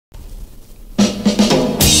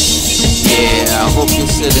hope you're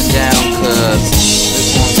sitting down, cause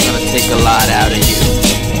this one's gonna take a lot out of you.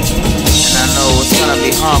 And I know it's gonna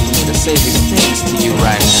be hard for me to say these things to you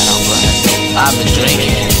right now, but I've been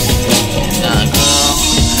drinking. And girl,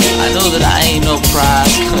 I know that I ain't no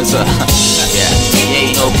prize, cause yeah, you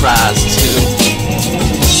ain't no prize too.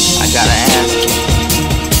 I gotta ask you,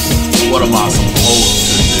 what am I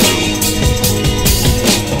supposed to do?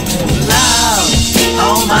 Love,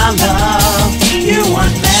 oh my love, you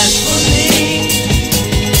weren't meant for me.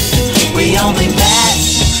 We only met,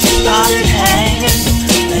 started hanging,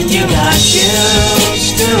 then you got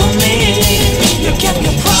used to me. You kept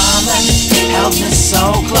your promise, held me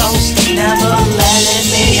so close, never letting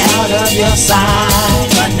me out of your sight.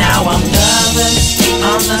 But now I'm nervous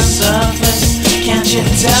on the surface, can't you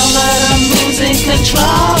tell that I'm losing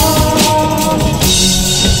control?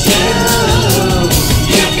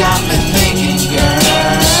 You got me thinking,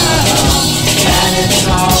 girl, that it's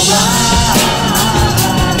alright.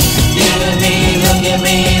 Look at me, look at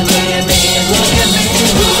me, look at me, look at me.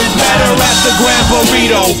 Met her at the Grand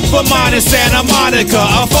Burrito for mine in Santa Monica.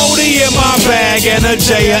 A 40 in my bag and a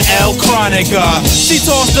J.L. Chronica. She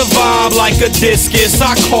tossed the vibe like a discus,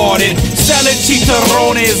 I caught it. Selling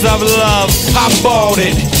chicharrones of love, I bought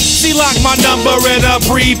it. She locked my number in a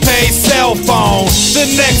prepaid cell phone. The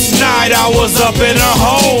next night I was up in her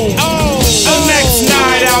home. The next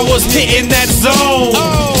night I was hitting that zone.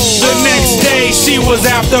 The next day she was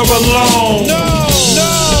after alone.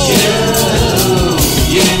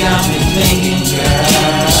 You got me thinking, girl,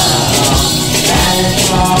 that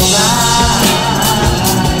it's alright.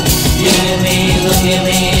 Look at me, look at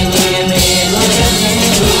me, look at me, look at me,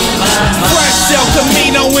 look at my Fresh El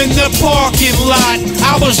Camino in the parking lot.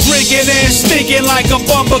 I was drinking and stinking like a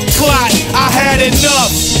bumper clot. I had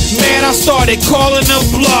enough, man, I started calling a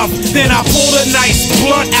bluff. Then I pulled a nice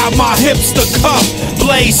blunt out my hipster cup.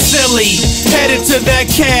 Blaze silly, headed to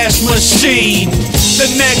that cash machine. The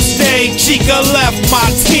next day, Chica left my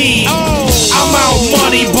team. I'm out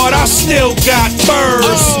money, but I still got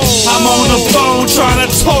furs. I'm on the phone trying to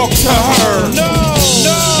talk to her.